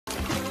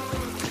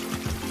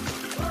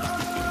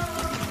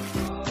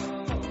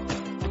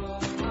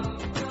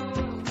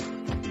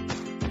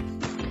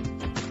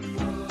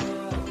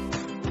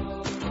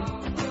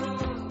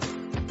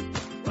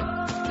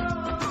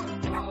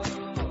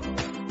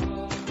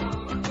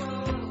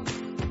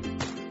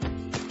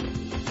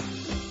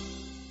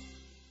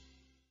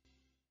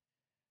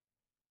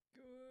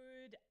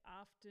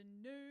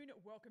afternoon.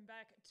 Welcome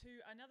back to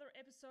another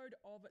episode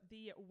of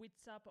the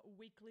Witsup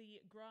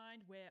Weekly Grind,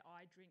 where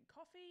I drink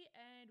coffee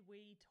and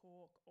we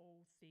talk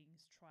all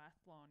things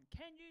triathlon.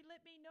 Can you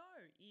let me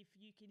know if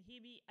you can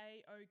hear me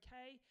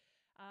a-okay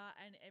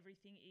and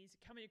everything is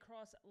coming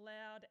across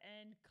loud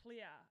and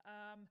clear?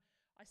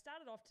 I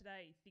started off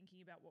today thinking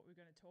about what we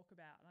were going to talk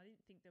about, and I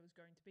didn't think there was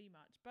going to be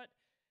much, but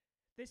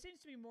there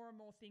seems to be more and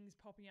more things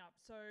popping up.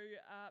 So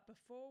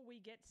before we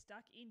get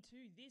stuck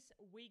into this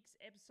week's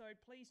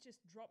episode, please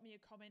just drop me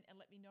a comment and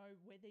let me know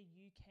whether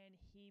you can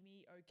hear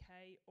me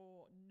okay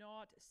or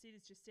not. Sid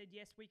has just said,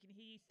 yes, we can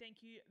hear you. Thank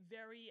you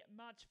very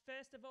much.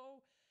 First of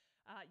all,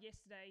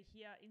 yesterday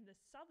here in the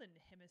Southern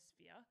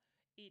Hemisphere,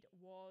 it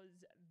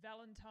was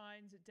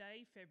Valentine's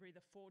Day, February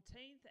the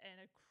 14th,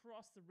 and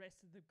across the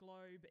rest of the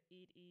globe,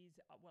 it is,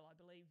 well, I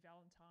believe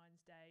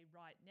Valentine's Day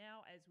right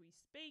now as we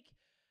speak.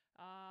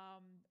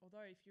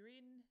 Although if you're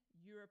in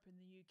Europe and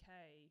the UK,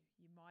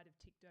 you might have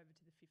ticked over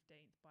to the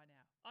 15th by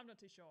now. I'm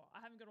not too sure. I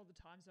haven't got all the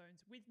time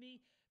zones with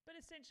me, but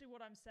essentially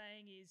what I'm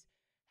saying is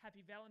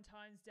happy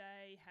Valentine's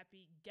Day,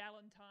 happy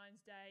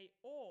Galentine's Day,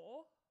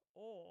 or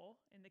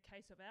in the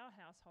case of our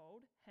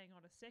household, hang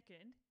on a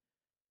second,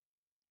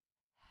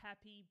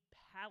 happy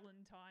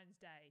Palentine's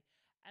Day.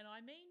 And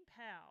I mean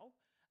pal,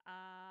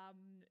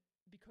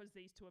 because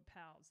these two are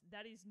pals.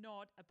 That is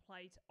not a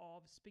plate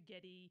of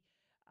spaghetti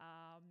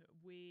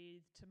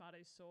with tomato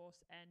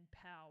sauce and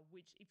pal,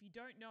 which if you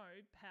don't know,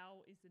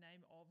 pal is the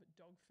name of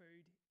dog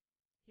food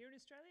here in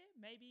Australia,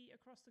 maybe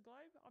across the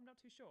globe, I'm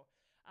not too sure.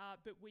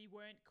 But we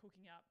weren't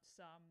cooking up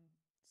some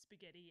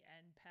spaghetti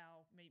and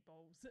pal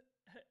meatballs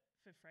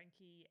for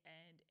Frankie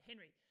and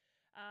Henry.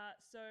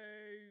 So,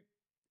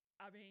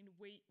 I mean,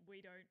 we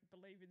don't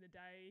believe in the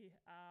day.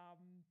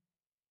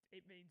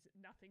 It means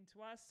nothing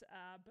to us,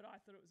 but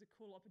I thought it was a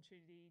cool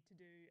opportunity to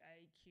do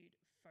a cute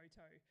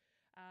photo.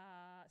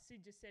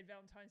 Sid just said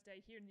Valentine's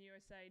Day here in the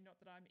USA, not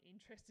that I'm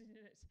interested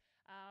in it.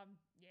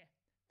 Yeah,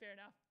 fair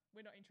enough.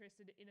 We're not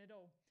interested in it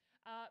all.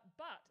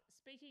 But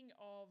speaking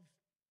of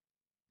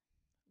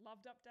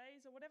loved up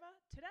days or whatever,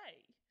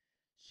 today,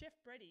 Chef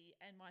Brady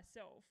and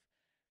myself,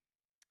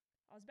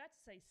 I was about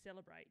to say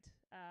celebrate,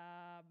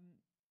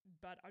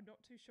 but I'm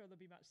not too sure there'll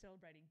be much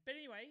celebrating. But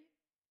anyway,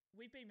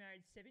 we've been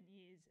married 7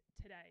 years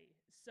today.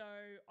 So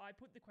I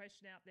put the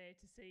question out there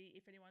to see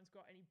if anyone's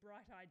got any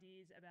bright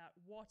ideas about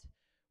what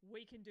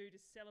we can do to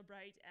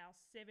celebrate our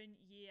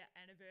 7-year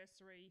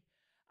anniversary.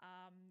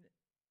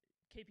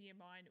 Keeping in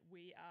mind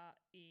we are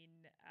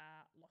in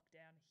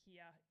lockdown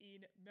here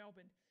in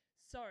Melbourne.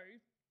 So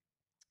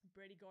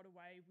Brady got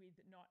away with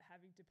not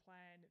having to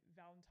plan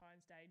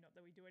Valentine's Day, not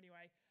that we do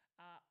anyway,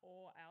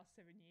 or our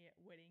 7-year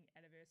wedding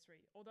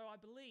anniversary. Although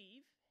I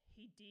believe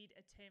he did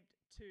attempt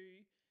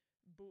to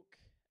book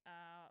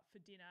for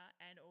dinner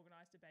and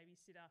organised a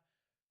babysitter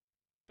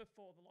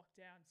before the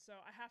lockdown. So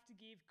I have to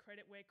give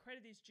credit where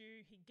credit is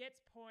due. He gets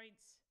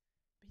points,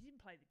 but he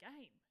didn't play the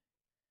game.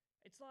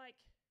 It's like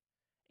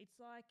it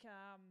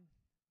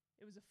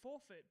was a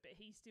forfeit, but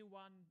he still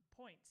won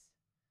points.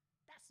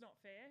 That's not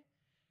fair.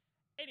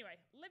 Anyway,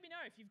 let me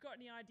know if you've got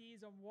any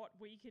ideas on what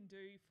we can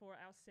do for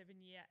our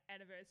 7-year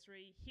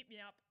anniversary. Hit me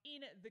up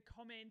in the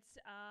comments.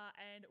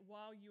 And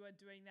while you are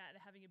doing that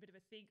and having a bit of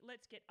a think,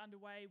 let's get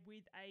underway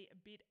with a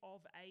bit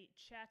of a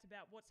chat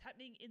about what's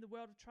happening in the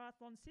world of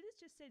triathlon. Sid has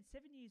just said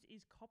 7 years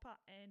is copper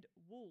and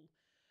wool.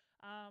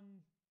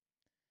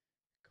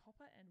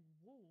 Copper and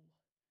wool.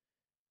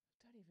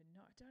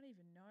 I don't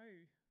even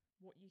know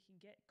what you can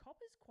get.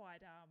 Copper's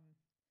quite,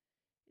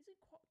 isn't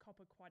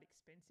copper quite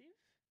expensive?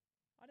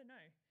 I don't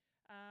know.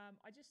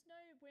 I just know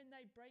when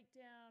they break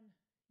down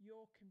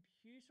your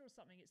computer or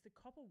something, it's the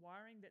copper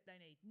wiring that they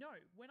need. No,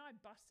 when I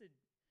busted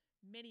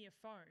many an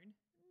iPhone,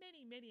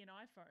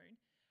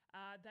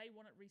 they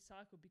want it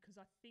recycled because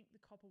I think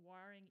the copper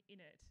wiring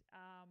in it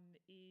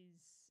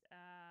is,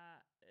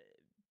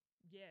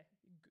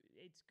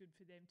 it's good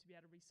for them to be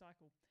able to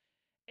recycle.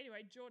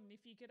 Anyway, Jordan,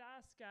 if you could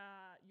ask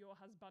your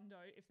husbando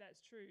if that's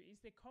true,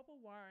 is there copper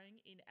wiring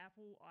in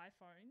Apple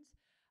iPhones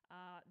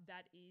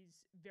that is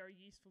very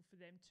useful for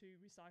them to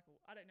recycle?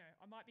 I don't know.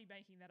 I might be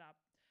making that up.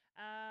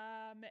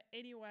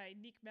 Anyway,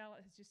 Nick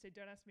Mallet has just said,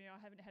 don't ask me,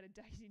 I haven't had a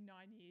date in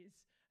 9 years.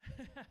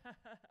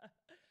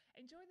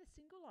 Enjoy the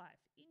single life.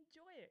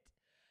 Enjoy it.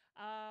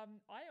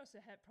 I also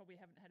probably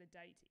haven't had a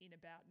date in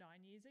about 9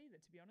 years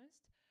either, to be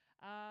honest.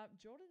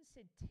 Jordan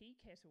said tea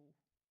kettle.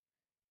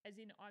 As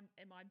in,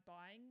 am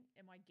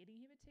I getting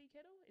him a tea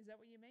kettle? Is that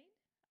what you mean?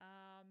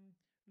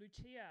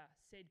 Lucia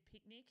said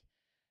picnic.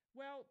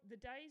 Well, the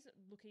day's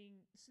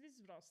looking, so this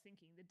is what I was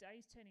thinking. The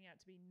day's turning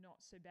out to be not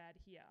so bad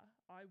here.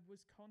 I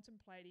was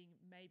contemplating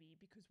maybe,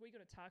 because we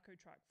got a taco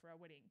truck for our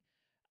wedding,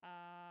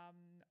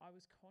 I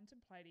was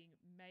contemplating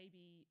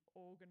maybe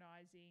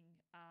organising,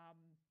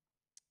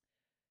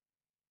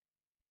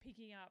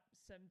 picking up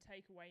some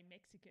takeaway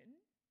Mexican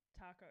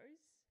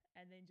tacos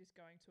and then just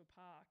going to a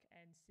park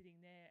and sitting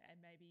there and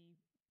maybe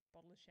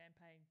bottle of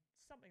champagne,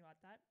 something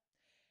like that.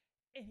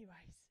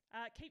 Anyways,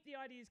 keep the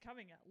ideas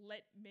coming.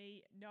 Let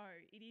me know.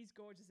 It is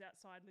gorgeous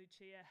outside,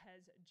 Lucia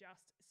has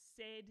just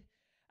said.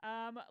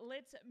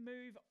 Let's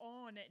move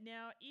on.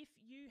 Now, if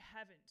you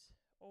haven't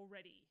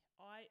already,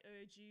 I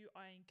urge you,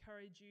 I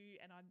encourage you,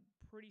 and I'm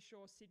pretty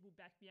sure Sid will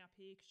back me up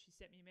here because she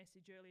sent me a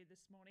message earlier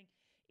this morning.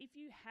 If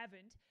you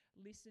haven't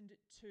listened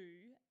to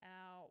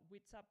our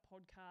Witsup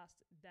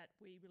podcast that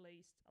we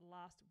released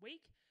last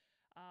week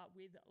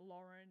with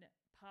Lauren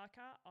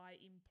Parker, I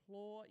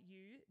implore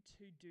you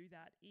to do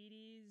that. It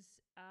is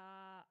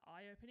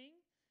eye-opening.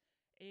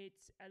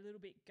 It's a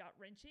little bit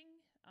gut-wrenching.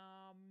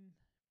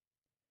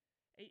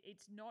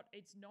 It's not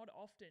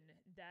often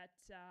that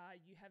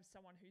you have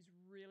someone who's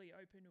really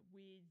open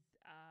with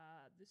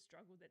the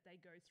struggle that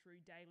they go through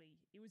daily.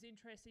 It was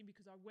interesting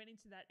because I went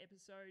into that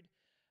episode,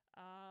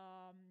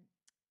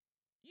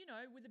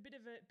 with a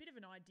bit of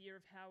an idea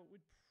of how it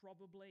would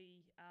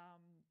probably,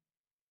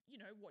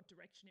 what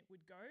direction it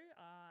would go.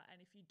 And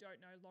if you don't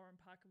know, Lauren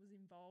Parker was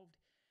involved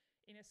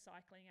in a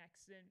cycling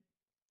accident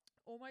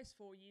almost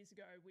 4 years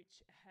ago,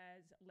 which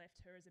has left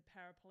her as a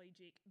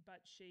paraplegic,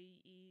 but she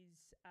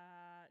is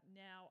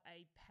now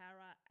a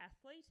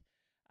para-athlete,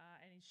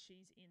 and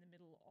she's in the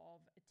middle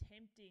of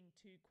attempting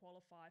to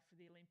qualify for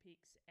the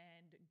Olympics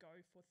and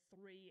go for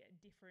 3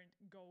 different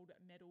gold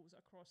medals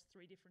across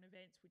 3 different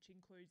events, which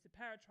includes the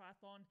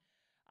para-triathlon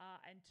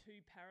and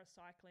 2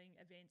 paracycling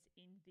events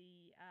in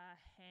the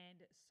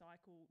hand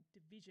cycle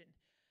division.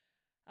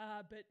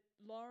 But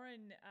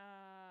Lauren,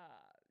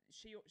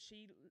 she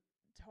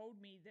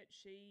told me that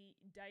she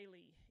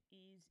daily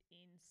is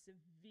in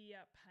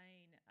severe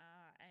pain,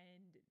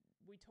 and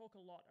we talk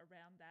a lot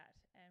around that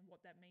and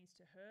what that means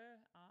to her,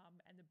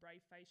 and the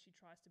brave face she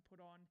tries to put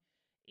on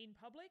in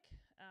public.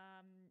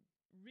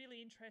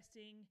 Really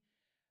interesting.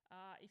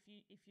 If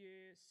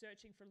you're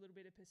searching for a little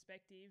bit of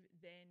perspective,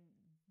 then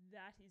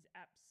that is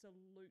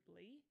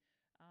absolutely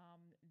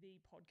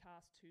the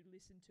podcast to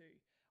listen to.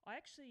 I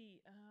actually,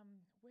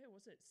 where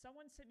was it?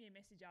 Someone sent me a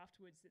message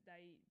afterwards that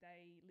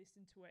they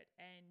listened to it,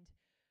 and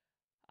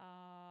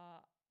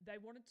they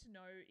wanted to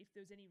know if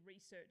there was any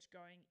research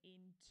going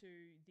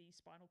into the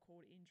spinal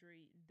cord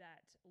injury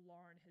that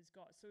Lauren has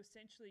got. So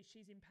essentially,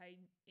 she's in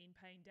pain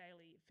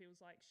daily. It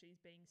feels like she's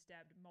being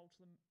stabbed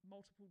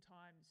multiple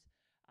times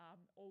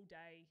all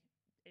day,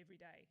 every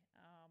day.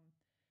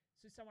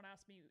 So someone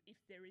asked me if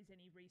there is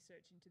any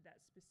research into that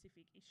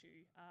specific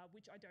issue,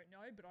 which I don't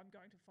know, but I'm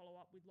going to follow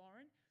up with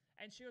Lauren.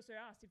 And she also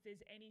asked if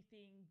there's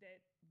anything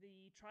that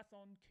the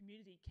triathlon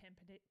community can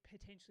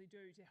potentially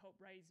do to help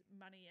raise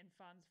money and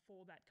funds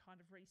for that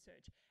kind of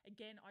research.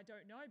 Again, I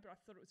don't know, but I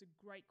thought it was a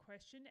great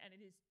question, and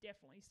it is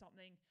definitely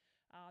something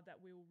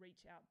that we'll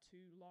reach out to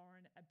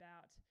Lauren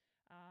about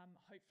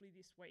hopefully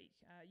this week.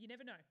 You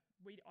never know.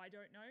 I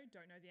don't know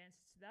the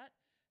answers to that,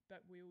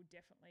 but we'll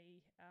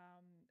definitely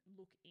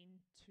look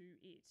into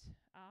it.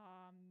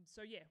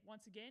 So yeah,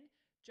 once again,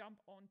 jump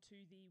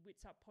onto the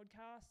Witsup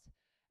podcast.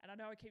 And I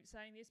know I keep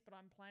saying this, but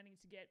I'm planning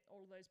to get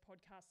all of those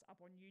podcasts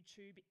up on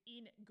YouTube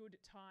in good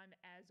time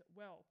as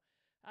well.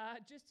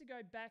 Just to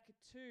go back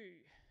to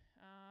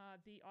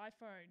the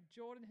iPhone,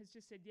 Jordan has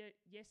just said,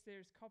 yes,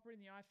 there's copper in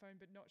the iPhone,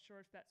 but not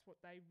sure if that's what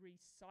they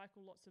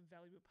recycle. Lots of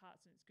valuable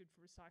parts, and it's good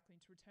for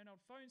recycling to return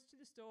old phones to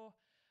the store.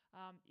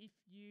 If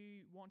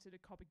you wanted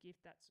a copper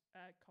gift, that's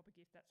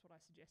what I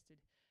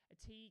suggested. A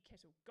tea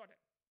kettle, got it.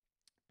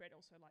 Brett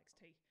also likes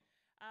tea.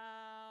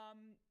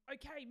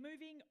 Okay,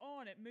 moving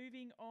on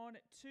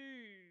to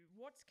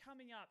what's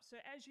coming up. So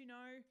as you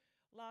know,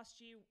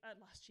 last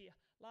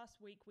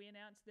week we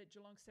announced that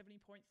Geelong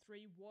 70.3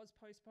 was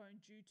postponed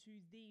due to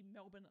the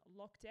Melbourne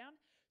lockdown.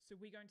 So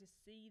we're going to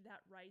see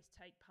that race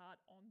take part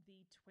on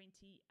the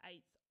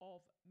 28th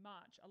of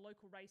March. A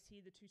local race here,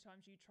 the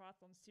 2XU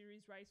Triathlon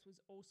Series race, was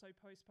also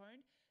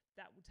postponed.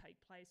 That will take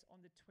place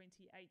on the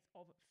 28th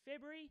of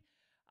February.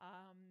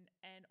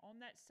 And on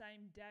that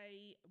same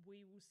day,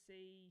 we will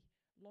see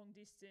long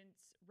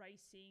distance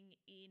racing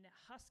in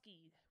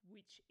Husky,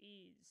 which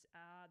is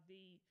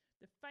the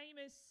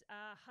famous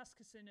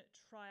Huskisson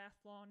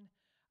Triathlon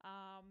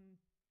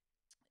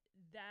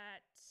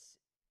that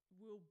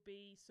will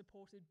be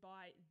supported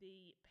by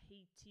the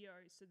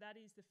PTO. So that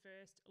is the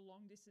first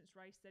long distance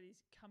race that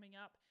is coming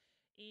up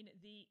in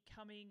the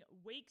coming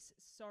weeks.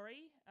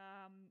 Sorry,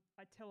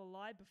 I tell a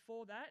lie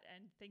before that,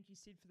 and thank you,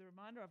 Sid, for the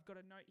reminder. I've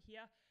got a note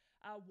here.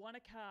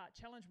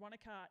 Challenge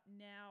Wanaka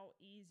now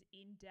is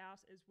in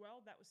doubt as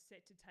well. That was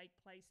set to take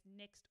place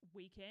next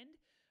weekend,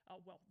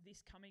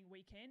 this coming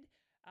weekend.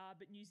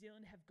 But New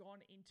Zealand have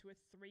gone into a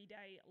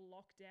 3-day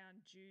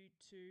lockdown due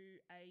to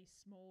a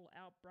small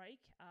outbreak.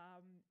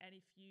 And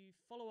if you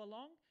follow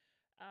along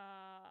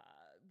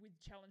with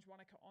Challenge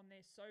Wanaka on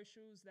their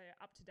socials, they are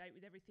up to date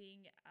with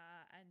everything.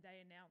 And they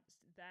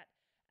announced that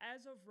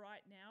as of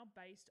right now,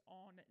 based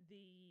on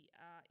the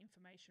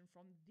information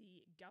from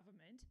the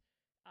government,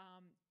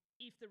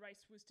 if the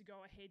race was to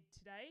go ahead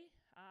today,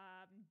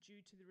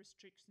 due to the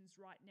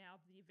restrictions right now,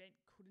 the event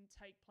couldn't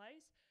take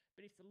place.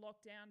 But if the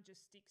lockdown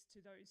just sticks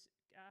to those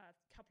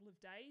couple of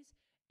days,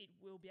 it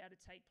will be able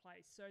to take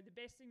place. So the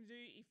best thing to do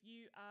if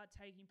you are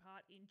taking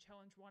part in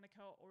Challenge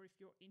Wanaka, or if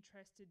you're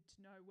interested to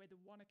know whether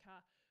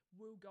Wanaka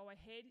will go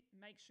ahead,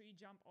 make sure you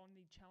jump on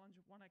the Challenge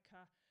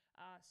Wanaka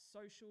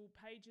social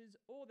pages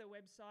or their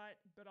website,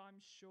 but I'm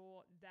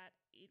sure that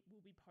it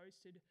will be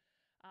posted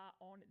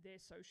on their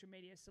social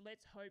media. So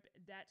let's hope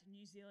that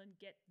New Zealand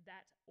get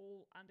that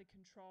all under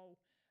control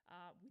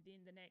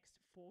within the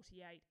next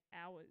 48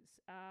 hours.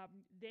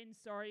 Then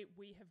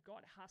we have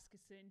got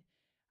Huskisson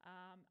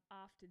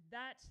after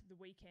that. The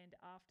weekend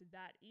after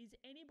that. Is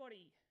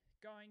anybody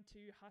going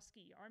to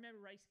Husky? I remember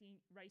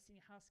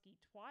racing Husky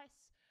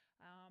twice.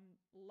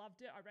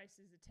 Loved it. I raced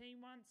as a team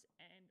once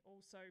and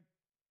also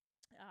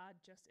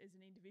just as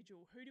an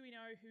individual. Who do we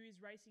know who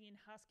is racing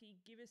in Husky?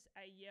 Give us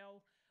a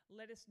yell.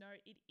 Let us know.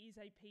 It is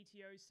a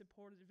PTO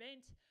supported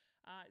event.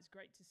 It's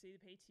great to see the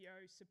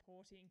PTO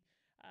supporting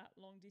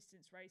long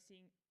distance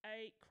racing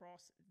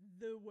across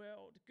the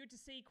world. Good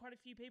to see quite a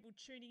few people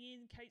tuning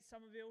in. Kate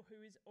Somerville, who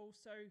is always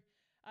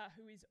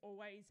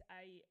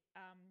a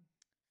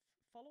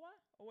follower,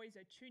 always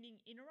a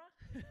tuning innerer,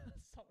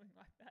 something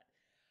like that.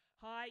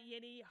 Hi,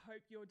 Yenny.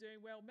 Hope you're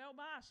doing well. Mel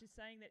Marsh is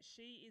saying that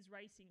she is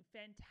racing.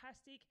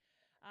 Fantastic.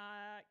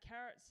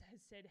 Carrots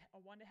has said, I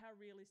wonder how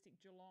realistic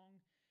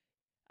Geelong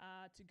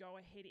to go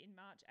ahead in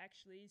March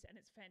actually is, and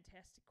it's a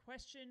fantastic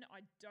question.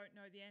 I don't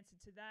know the answer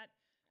to that.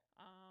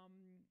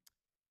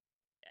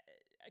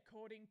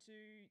 According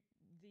to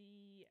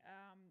the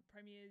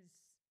Premier's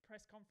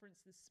press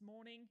conference this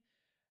morning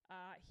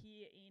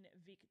here in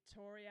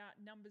Victoria,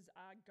 numbers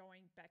are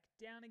going back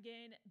down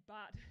again,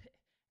 but,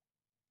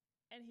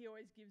 and he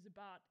always gives a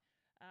but,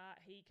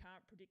 he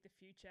can't predict the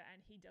future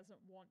and he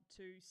doesn't want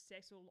to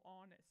settle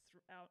on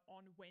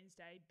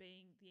Wednesday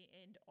being the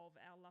end of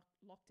our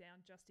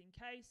lockdown just in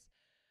case.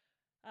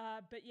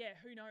 But yeah,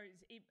 who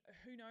knows?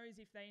 Who knows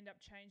if they end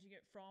up changing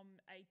it from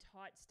a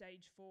tight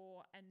stage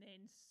 4 and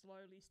then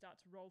slowly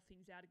start to roll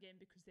things out again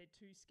because they're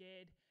too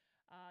scared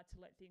to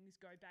let things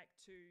go back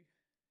to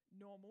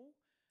normal.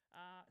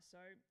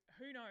 So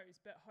who knows?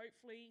 But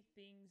hopefully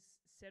things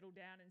settle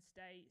down and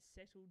stay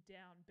settled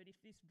down. But if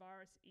this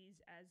virus is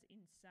as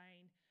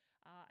insane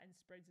and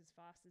spreads as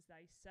fast as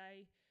they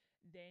say,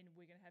 then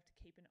we're going to have to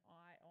keep an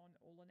eye on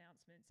all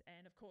announcements.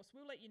 And, of course,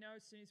 we'll let you know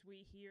as soon as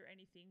we hear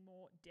anything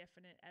more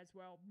definite as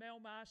well. Mel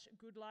Marsh,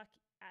 good luck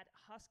at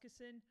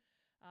Huskisson.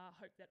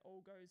 Hope that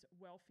all goes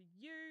well for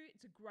you.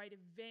 It's a great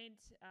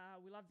event.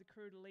 We love the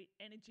crew at Elite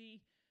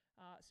Energy,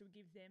 so we'll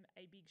give them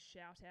a big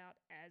shout-out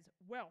as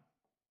well.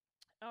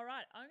 All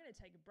right, I'm going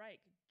to take a break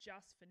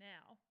just for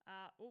now.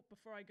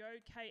 Before I go,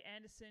 Kay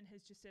Anderson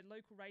has just said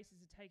local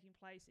races are taking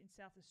place in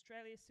South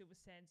Australia, Silver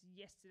Sands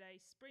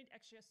yesterday. Sprint,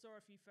 actually I saw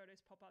a few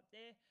photos pop up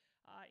there,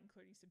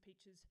 including some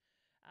pictures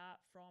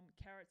from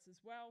Carrots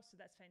as well. So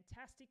that's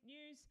fantastic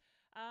news.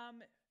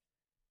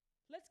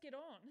 Let's get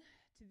on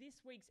to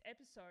this week's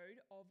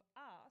episode of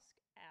Ask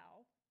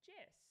Our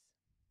Jess.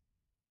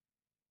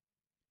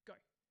 Go.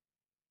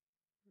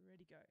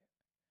 Ready, go.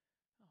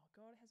 Oh,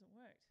 God, it hasn't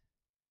worked.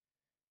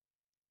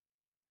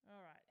 All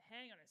right,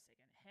 hang on a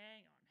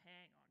second.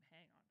 Hang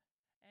on.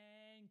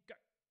 And go.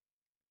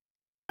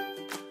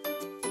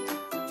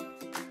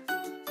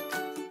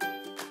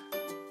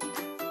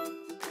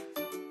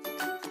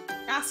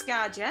 Ask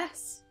Our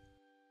Jess.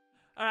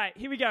 All right,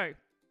 here we go.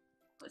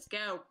 Let's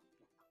go.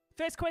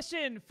 First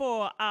question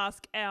for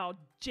Ask Our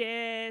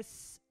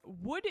Jess.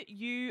 Would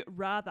you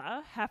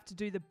rather have to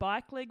do the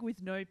bike leg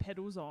with no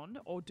pedals on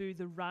or do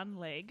the run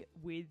leg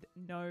with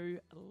no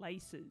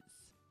laces?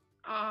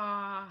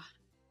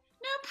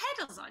 No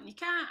pedals on. You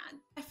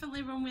can't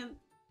definitely run with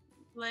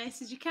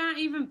laces. You can't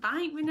even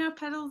bike with no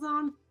pedals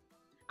on.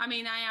 I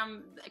mean, I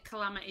am a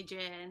Calamity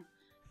Jane,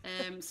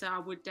 so I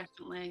would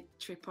definitely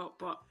trip up,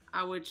 but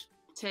I would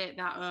take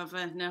that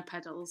over no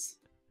pedals.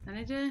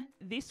 Any day.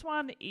 This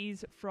one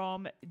is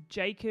from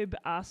Jacob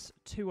Us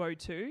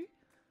 202.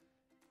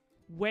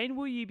 When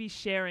will you be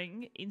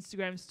sharing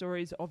Instagram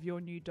stories of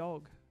your new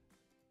dog?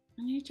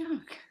 A new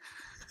dog?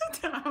 I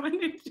don't have a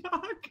new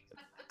dog.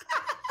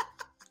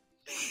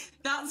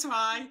 That's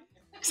why.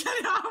 I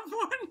don't have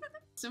one.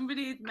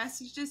 Somebody had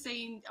messaged us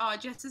saying,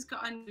 Jess has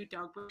got a new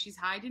dog, but she's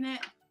hiding it.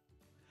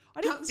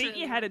 I didn't think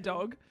you had a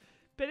dog.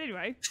 But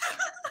anyway.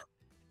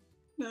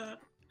 No.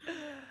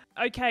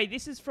 Okay,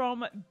 this is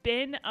from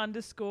Ben_C_story.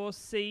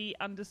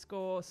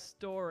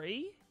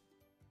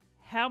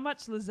 How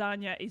much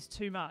lasagna is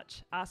too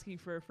much? Asking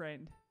for a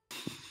friend.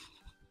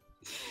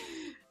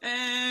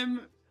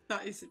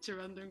 That is such a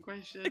random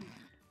question.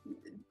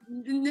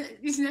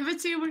 It's never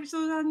too much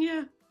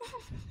lasagna.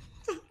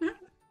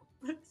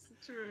 That's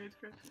such a weird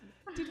question.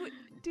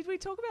 Did we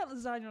talk about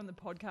lasagna on the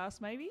podcast,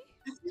 maybe?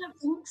 I don't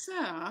think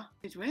so.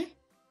 Did we?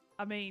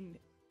 I mean,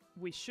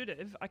 we should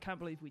have. I can't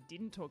believe we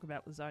didn't talk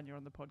about lasagna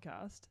on the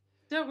podcast.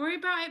 Don't worry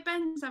about it,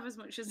 Ben. Have as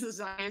much as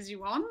lasagna as you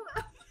want.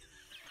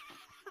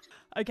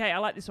 Okay, I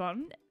like this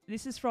one.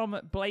 This is from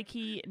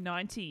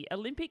Blakey90.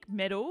 Olympic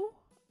medal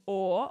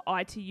or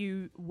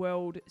ITU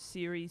World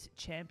Series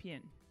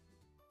champion?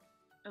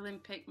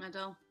 Olympic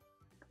medal.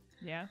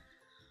 Yeah?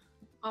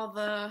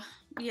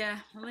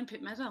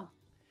 Olympic medal.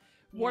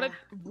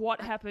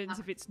 What happens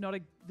if it's not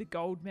the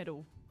gold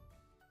medal?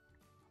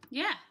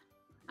 Yeah,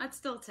 I'd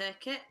still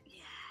take it.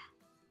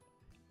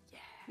 Yeah.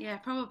 Yeah,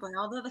 probably.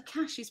 Although the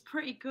cash is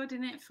pretty good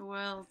in it for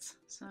Worlds,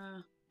 so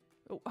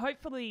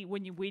Hopefully,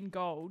 when you win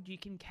gold, you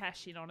can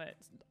cash in on it,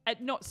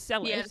 not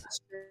sell yeah, it. that's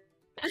true.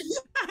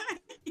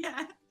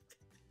 Yeah,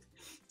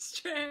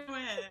 straight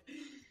away.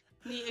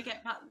 Need to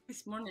get back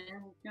this money.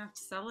 You have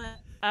to sell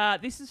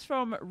it. This is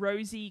from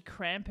Rosie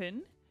Crampon.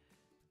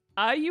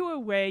 Are you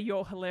aware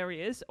you're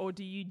hilarious, or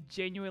do you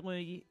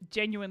genuinely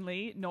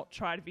not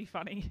try to be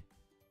funny?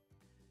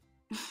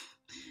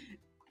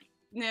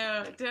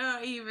 No,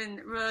 don't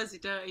even, Rosie,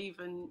 don't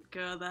even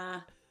go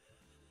there.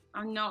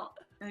 I'm not.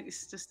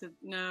 It's just a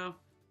no.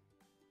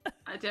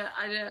 I don't.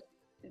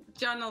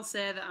 John will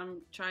say that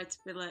I'm trying to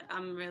be like,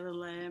 I'm really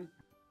lame.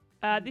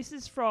 This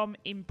is from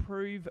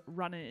Improve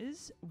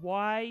Runners.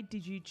 Why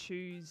did you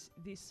choose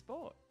this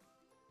sport?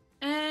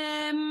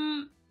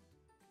 Well,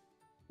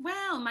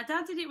 my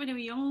dad did it when he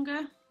was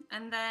younger,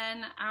 and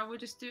then I would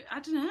just do. I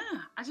don't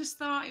know. I just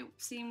thought it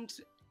seemed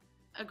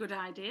a good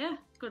idea,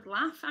 good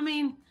laugh. I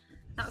mean,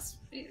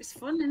 it's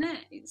fun, isn't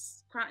it?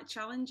 It's quite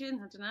challenging.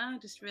 I don't know. I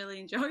just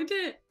really enjoyed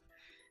it.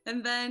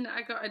 And then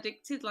I got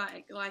addicted,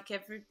 like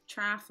every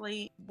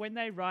triathlete. When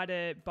they write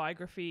a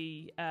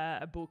biography,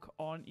 a book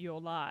on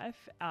your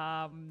life,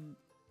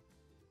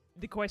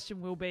 the question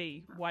will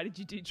be, why did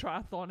you do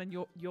triathlon? And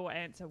your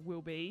answer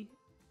will be,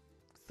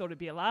 thought it'd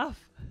be a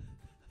laugh.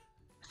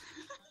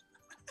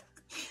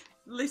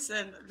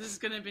 Listen, there's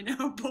going to be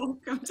no book,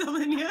 I'm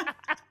telling you.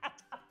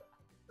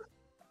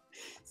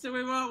 So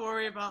we won't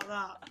worry about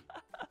that.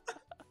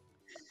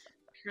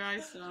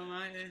 Christ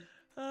almighty.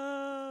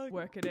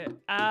 Work at it.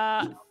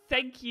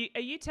 Thank you.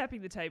 Are you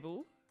tapping the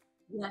table?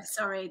 Yeah,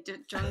 sorry,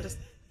 John just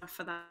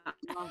for that.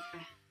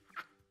 Okay.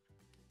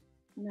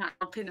 Not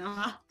helping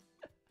her.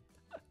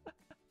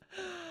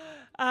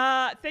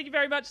 Thank you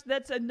very much.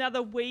 That's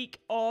another week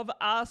of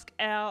Ask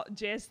Our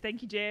Jess.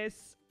 Thank you,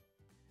 Jess.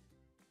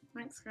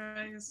 Thanks,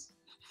 guys.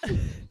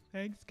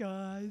 Thanks,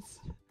 guys.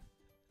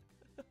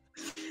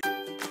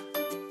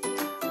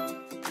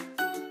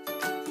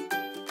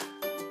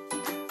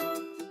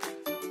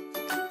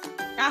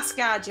 Ask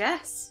Our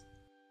Jess.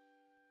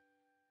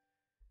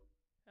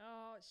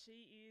 Oh,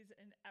 she is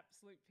an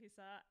absolute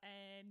pisser.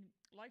 And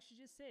like she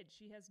just said,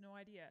 she has no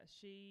idea.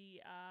 She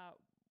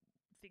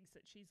thinks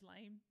that she's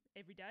lame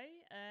every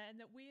day and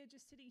that we are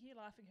just sitting here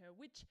laughing at her,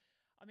 which,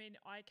 I mean,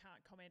 I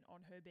can't comment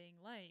on her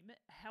being lame.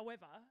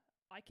 However,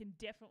 I can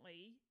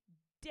definitely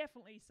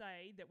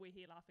say that we're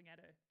here laughing at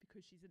her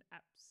because she's an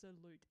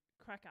absolute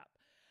crack up.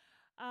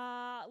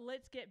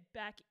 Let's get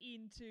back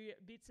into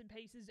bits and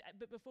pieces.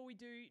 But before we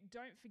do,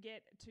 don't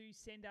forget to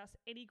send us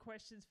any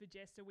questions for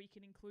Jess so we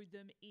can include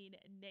them in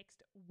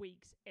next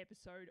week's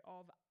episode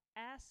of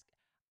Ask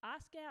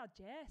Our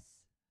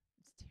Jess.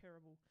 It's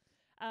terrible.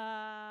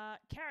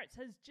 Carrots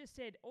has just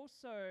said,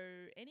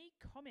 also, any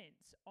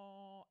comments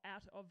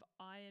out of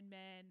Iron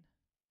Man?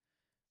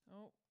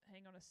 Oh,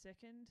 hang on a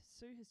second.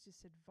 Sue has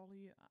just said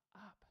volume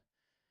up.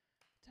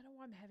 Don't know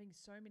why I'm having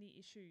so many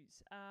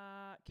issues.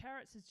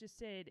 Carrots has just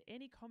said,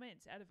 any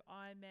comments out of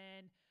Iron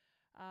Man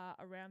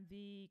around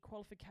the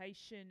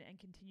qualification and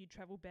continued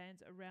travel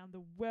bans around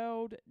the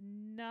world?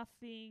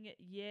 Nothing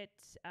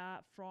yet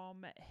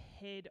from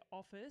head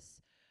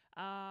office.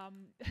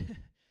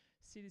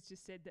 Sid has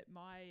just said that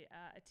my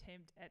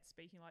attempt at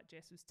speaking like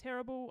Jess was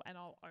terrible, and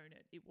I'll own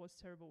it. It was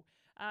terrible.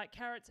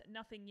 Carrots,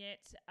 nothing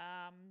yet.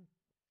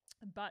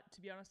 But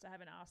to be honest, I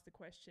haven't asked the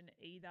question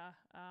either.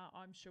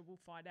 I'm sure we'll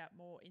find out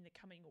more in the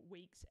coming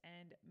weeks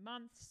and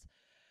months.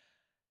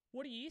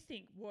 What do you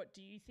think? What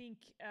do you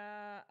think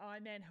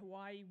Ironman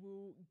Hawaii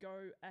will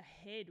go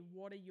ahead?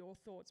 What are your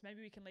thoughts?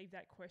 Maybe we can leave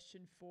that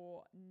question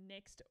for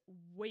next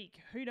week.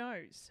 Who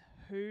knows?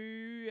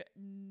 Who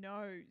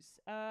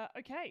knows?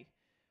 Okay.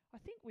 I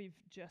think we've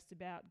just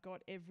about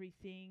got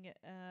everything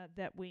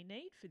that we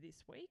need for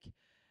this week.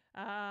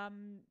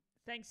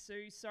 Thanks,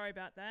 Sue. Sorry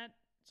about that.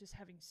 Just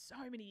having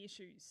so many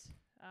issues.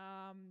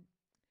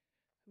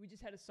 We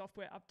just had a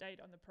software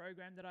update on the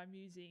program that I'm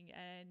using,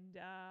 and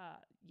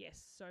yes,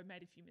 so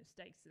made a few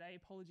mistakes today.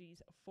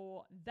 Apologies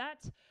for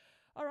that.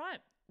 All right,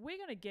 we're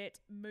going to get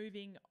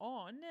moving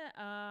on.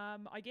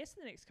 I guess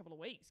in the next couple of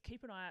weeks,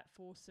 keep an eye out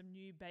for some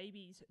new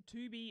babies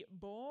to be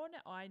born.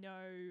 I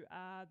know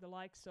the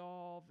likes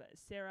of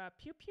Sarah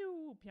Pew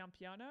Pew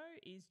Piano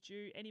is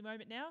due any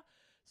moment now.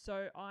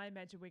 So I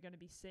imagine we're going to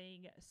be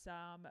seeing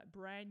some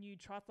brand new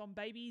triathlon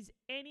babies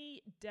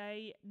any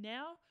day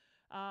now.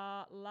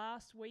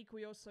 Last week,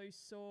 we also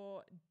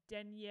saw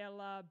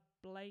Daniela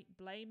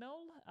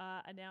Blamel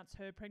announce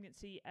her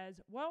pregnancy as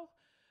well.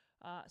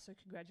 So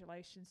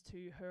congratulations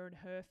to her and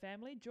her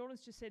family. Jordan's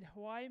just said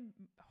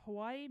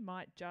Hawaii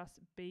might just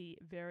be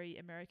very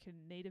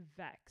American, need a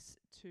vax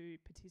to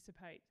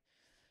participate.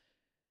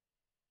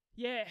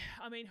 Yeah,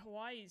 I mean,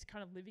 Hawaii is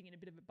kind of living in a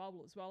bit of a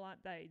bubble as well,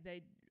 aren't they?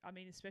 I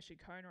mean, especially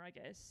Kona, I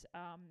guess,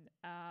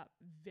 are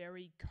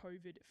very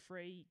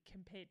COVID-free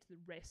compared to the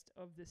rest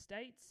of the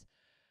states.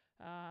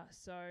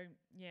 So,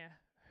 yeah,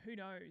 who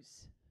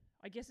knows?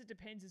 I guess it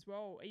depends as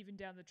well. Even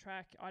down the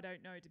track, I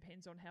don't know. It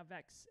depends on how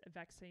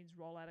vaccines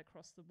roll out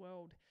across the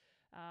world.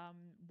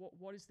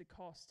 What is the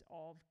cost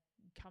of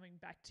coming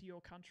back to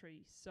your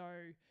country.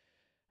 So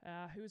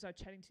who was I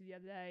chatting to the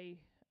other day?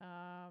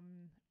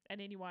 And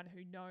anyone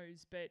who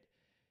knows, but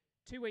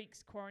 2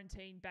 weeks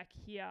quarantine back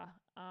here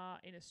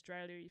in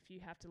Australia, if you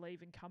have to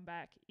leave and come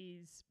back,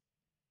 is,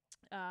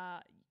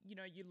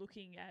 you're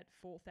looking at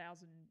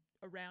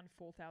around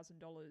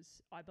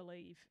 $4,000, I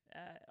believe,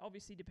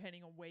 obviously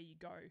depending on where you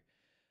go.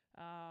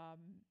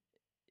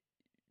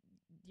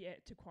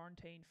 To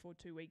quarantine for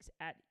 2 weeks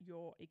at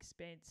your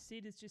expense.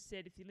 Sid has just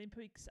said, if the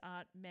Olympics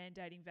aren't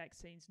mandating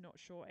vaccines, not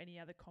sure any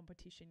other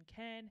competition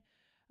can.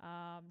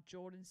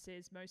 Jordan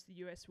says most of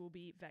the US will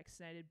be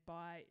vaccinated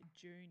by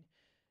June.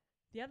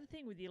 The other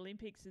thing with the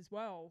Olympics as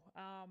well,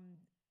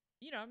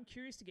 I'm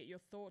curious to get your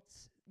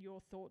thoughts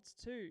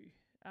too.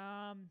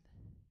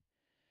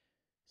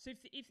 So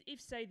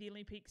if say the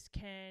Olympics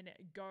can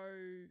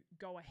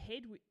go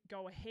ahead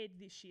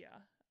this year,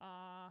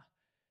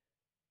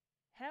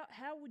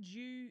 how would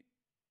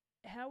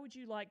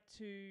you like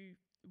to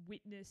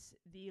witness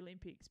the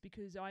Olympics?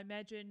 Because I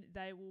imagine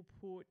they will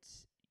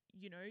put,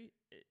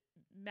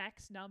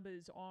 max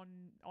numbers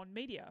on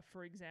media,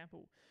 for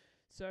example.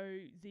 So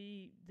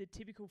the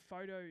typical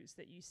photos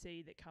that you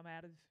see that come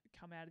out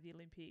of the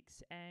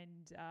Olympics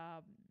and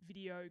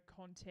video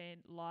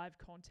content, live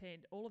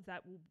content, all of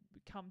that will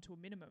come to a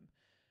minimum.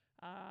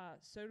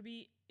 So it'll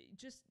be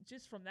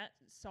just from that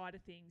side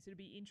of things, it'll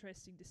be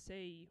interesting to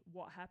see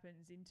what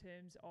happens in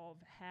terms of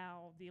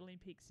how the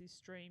Olympics is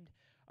streamed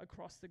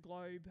across the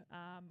globe,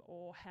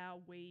 or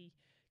how we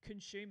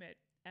consume it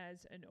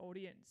as an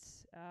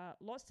audience.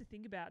 Lots to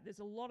think about. There's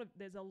a lot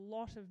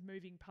of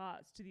moving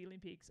parts to the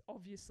Olympics,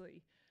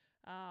 obviously,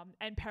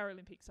 and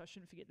Paralympics. I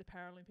shouldn't forget the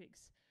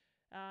Paralympics.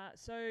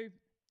 So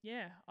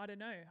yeah, I don't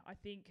know. I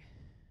think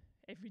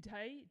every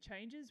day it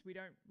changes. We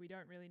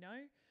don't really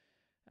know.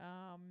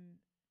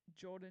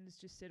 Jordan's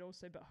just said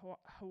also, but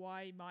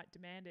Hawaii might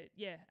demand it.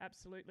 Yeah,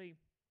 absolutely.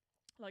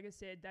 Like I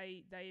said,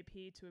 they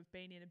appear to have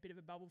been in a bit of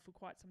a bubble for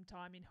quite some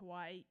time in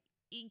Hawaii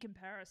in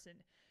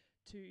comparison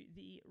to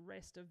the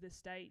rest of the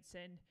states.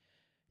 And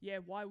yeah,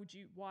 why would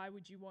you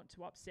want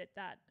to upset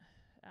that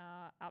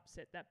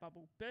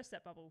bubble, burst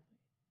that bubble,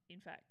 in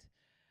fact.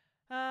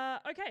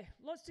 Okay,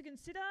 lots to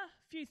consider,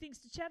 a few things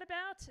to chat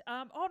about.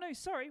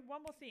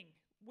 One more thing.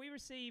 We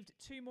received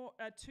two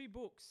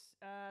books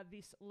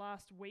this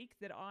last week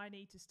that I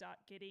need to start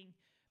getting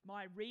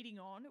my reading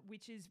on,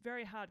 which is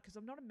very hard because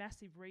I'm not a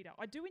massive reader.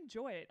 I do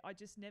enjoy it. I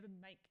just never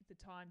make the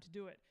time to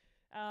do it.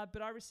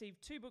 But I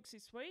received 2 books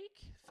this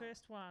week.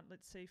 First one,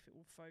 let's see if it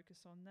will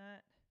focus on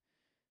that.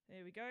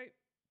 There we go.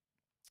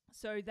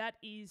 So that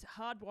is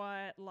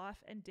Hardwire,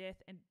 Life,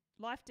 Death and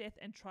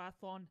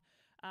Triathlon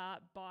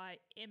by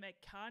Emma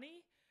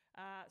Carney.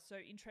 So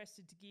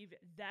interested to give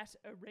that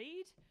a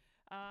read.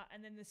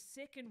 And then the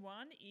second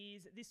one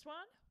is this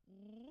one.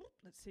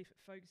 Let's see if it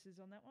focuses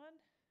on that one.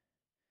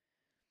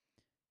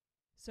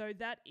 So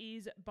that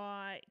is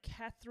by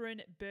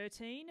Kathryn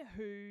Bertine,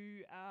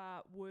 who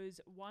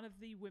was one of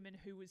the women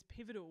who was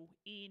pivotal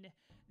in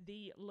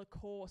the La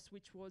Course,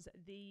 which was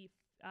the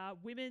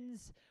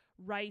women's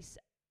race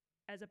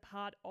as a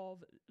part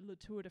of Le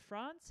Tour de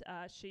France.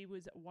 She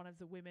was one of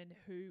the women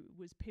who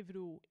was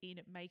pivotal in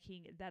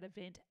making that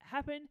event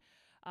happen.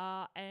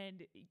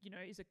 And,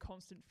 is a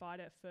constant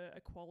fighter for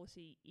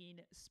equality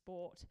in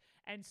sport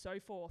and so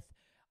forth.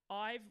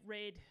 I've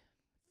read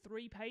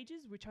 3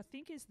 pages, which I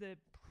think is the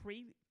do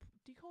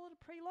you call it a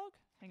prelogue?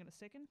 Hang on a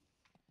second.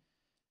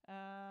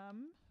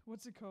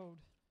 What's it called?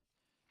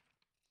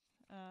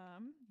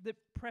 The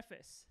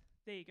preface.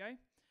 There you go.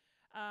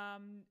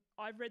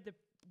 I've read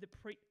the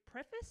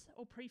preface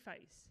or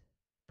preface?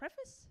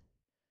 Preface?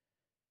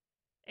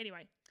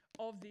 Anyway,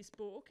 of this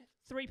book,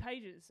 3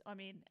 pages,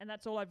 and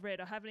that's all I've read.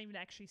 I haven't even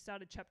actually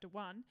started chapter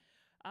 1,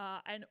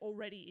 and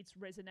already it's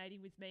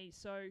resonating with me.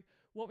 So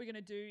what we're going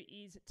to do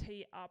is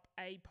tee up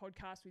a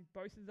podcast with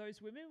both of those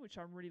women, which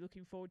I'm really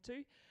looking forward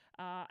to.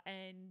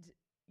 And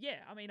yeah,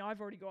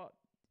 I've already got,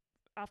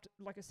 after,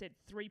 like I said,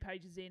 3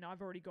 pages in,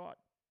 I've already got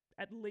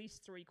at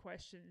least 3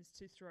 questions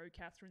to throw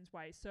Kathryn's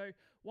way. So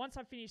once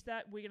I finish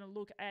that, we're going to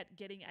look at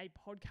getting a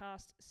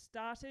podcast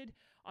started.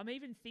 I'm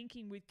even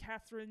thinking with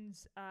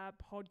Kathryn's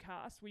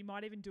podcast, we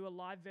might even do a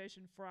live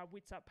version for our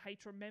Witsup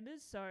Patreon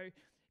members. So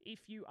if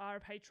you are a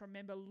Patreon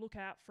member, look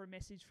out for a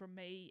message from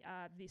me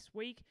this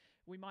week.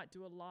 We might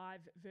do a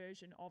live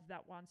version of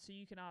that one, so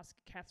you can ask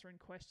Kathryn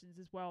questions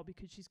as well,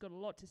 because she's got a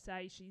lot to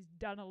say. She's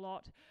done a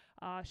lot.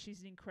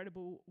 She's an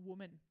incredible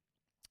woman.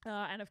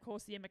 And of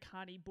course, the Emma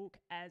Carney book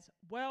as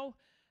well.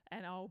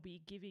 And I'll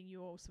be giving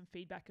you all some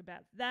feedback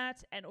about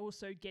that, and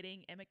also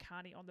getting Emma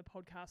Carney on the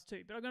podcast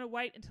too. But I'm going to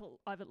wait until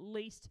I've at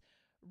least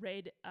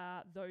read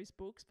those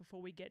books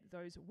before we get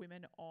those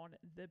women on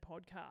the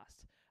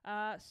podcast.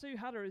 Sue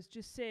Hutter has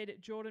just said,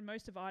 Jordan,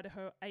 most of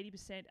Idaho,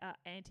 80% are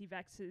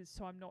anti-vaxxers,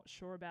 so I'm not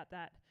sure about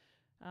that.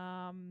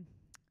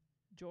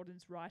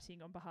 Jordan's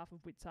writing on behalf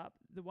of Witsup.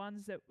 The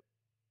ones that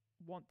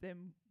want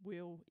them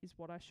will, is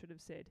what I should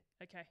have said.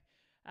 Okay.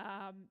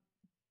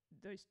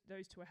 Those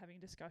 2 are having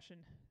a discussion.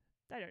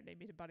 They don't need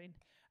me to butt in.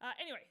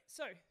 Anyway,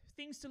 so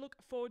things to look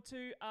forward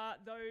to are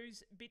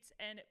those bits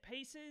and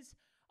pieces.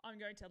 I'm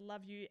going to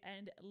love you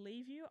and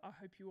leave you. I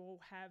hope you all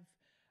have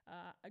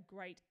a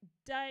great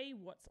day,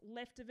 what's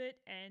left of it,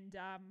 and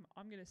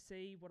I'm going to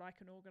see what I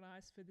can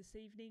organise for this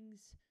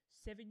evening's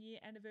 7-year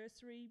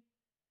anniversary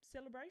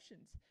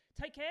celebrations.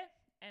 Take care,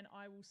 and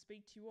I will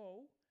speak to you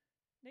all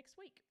next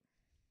week.